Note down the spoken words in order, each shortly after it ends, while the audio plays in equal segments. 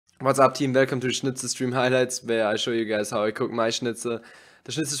What's up, team? Welcome to the Schnitzel stream highlights, where I show you guys how I cook my Schnitzel.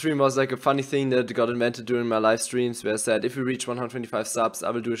 The Schnitzel stream was like a funny thing that got invented during my live streams, where I said if we reach 125 subs,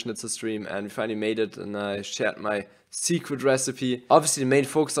 I will do a Schnitzel stream, and we finally made it, and I shared my secret recipe. Obviously, the main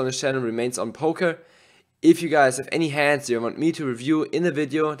focus on this channel remains on poker. If you guys have any hands you want me to review in a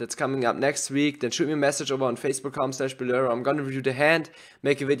video that's coming up next week, then shoot me a message over on facebook.com/Buehlero. I'm gonna review the hand,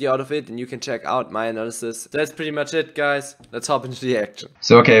 make a video out of it, and you can check out my analysis. That's pretty much it, guys. Let's hop into the action.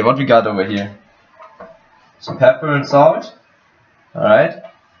 So okay, what we got over here? Some pepper and salt. Alright.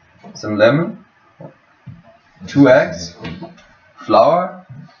 Some lemon. 2 eggs. Flour.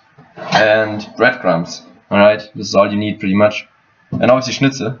 And breadcrumbs. Alright, this is all you need pretty much. And obviously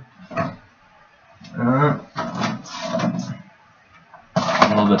Schnitzel. A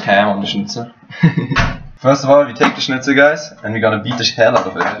little bit ham on the Schnitzel. First of all, we take the Schnitzel, guys, and we're gonna beat the hell out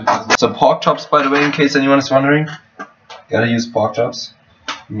of it. Some pork chops, by the way, in case anyone is wondering. Gotta use pork chops.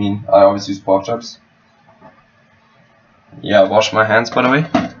 I mean, I always use pork chops. Yeah, wash my hands, by the way.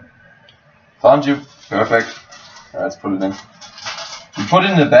 Found you. Perfect. Alright, let's put it in. You put it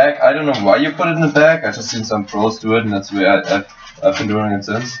in the bag. I don't know why you put it in the bag. I just seen some pros do it, and that's the way I've been doing it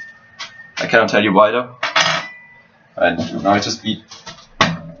since. I cannot tell you why though. And now I just eat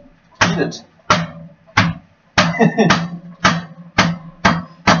it. Let's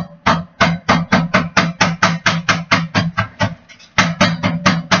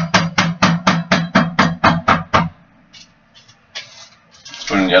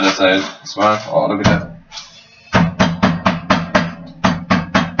put it on the other side as well. Oh, look at that.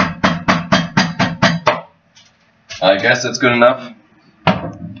 I guess that's good enough.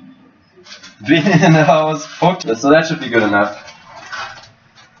 Being in the house, so that should be good enough.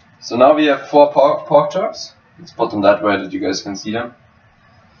 So now we have 4 pork chops. Let's put them that way that you guys can see them.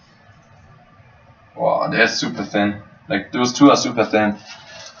 Wow, they're super thin. Like those 2 are super thin.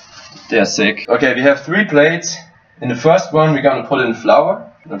 They're sick. Okay, we have 3 plates. In the first one we're gonna put in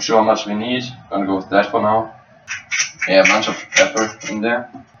flour. Not sure how much we need. Gonna go with that for now. Yeah, a bunch of pepper in there.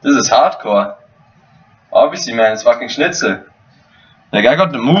 This is hardcore. Obviously, man, it's fucking Schnitzel. Like I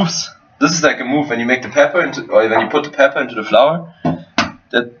got the moves. This is like a move when you make the pepper into, or when you put the pepper into the flour.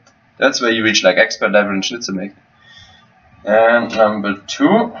 That's where you reach like expert level in Schnitzel making. And number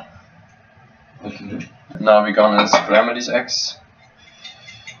 2. Now we're gonna scramble these eggs.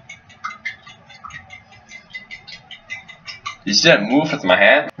 You see that move with my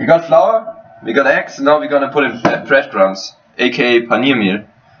hand? We got flour, we got eggs, and now we're gonna put in breadcrumbs, aka paneer meal.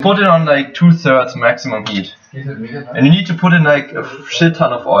 Put it on like 2/3 maximum heat. And you need to put in like a shit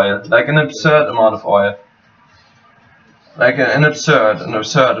ton of oil, like an absurd amount of oil. Like an absurd.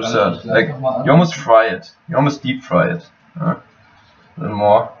 Like you almost fry it, you almost deep fry it. A little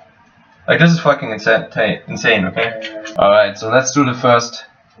more. Like this is fucking insane, okay? Alright, so let's do the first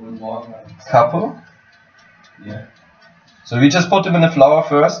couple. Yeah. So we just put them in the flour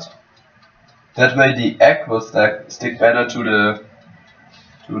first. That way the egg will stick better to the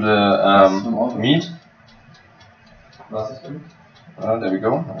meat. There we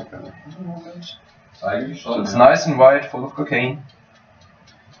go. Okay. So it's nice and white, full of cocaine.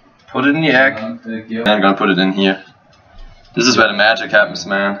 Put it in the egg. And I'm gonna put it in here. This is where the magic happens,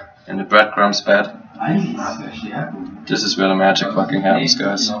 man. In the breadcrumbs bed. This is where the magic fucking happens,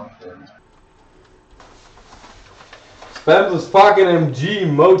 guys. Spam was fucking MG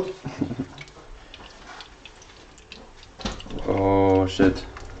mode. Oh shit.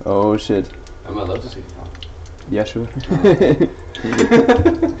 Oh shit. Am I allowed to say? Yeah, sure.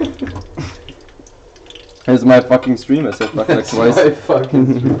 Here's my fucking stream. I said fucking like twice. My fucking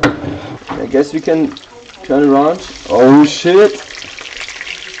stream. I guess we can turn around. Oh shit.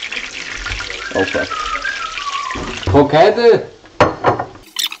 Oh fuck. Krokette!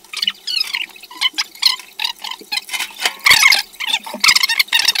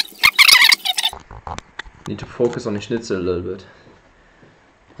 Need to focus on the Schnitzel a little bit.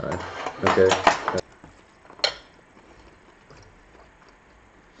 Alright, okay.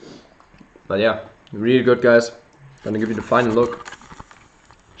 But yeah, really good, guys. Gonna give you the final look.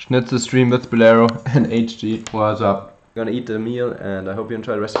 Schnitzel stream with Buehlero and HG. What's up? Gonna eat the meal, and I hope you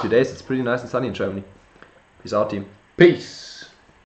enjoy the rest of your days. It's pretty nice and sunny in Germany. Peace out, team. Peace!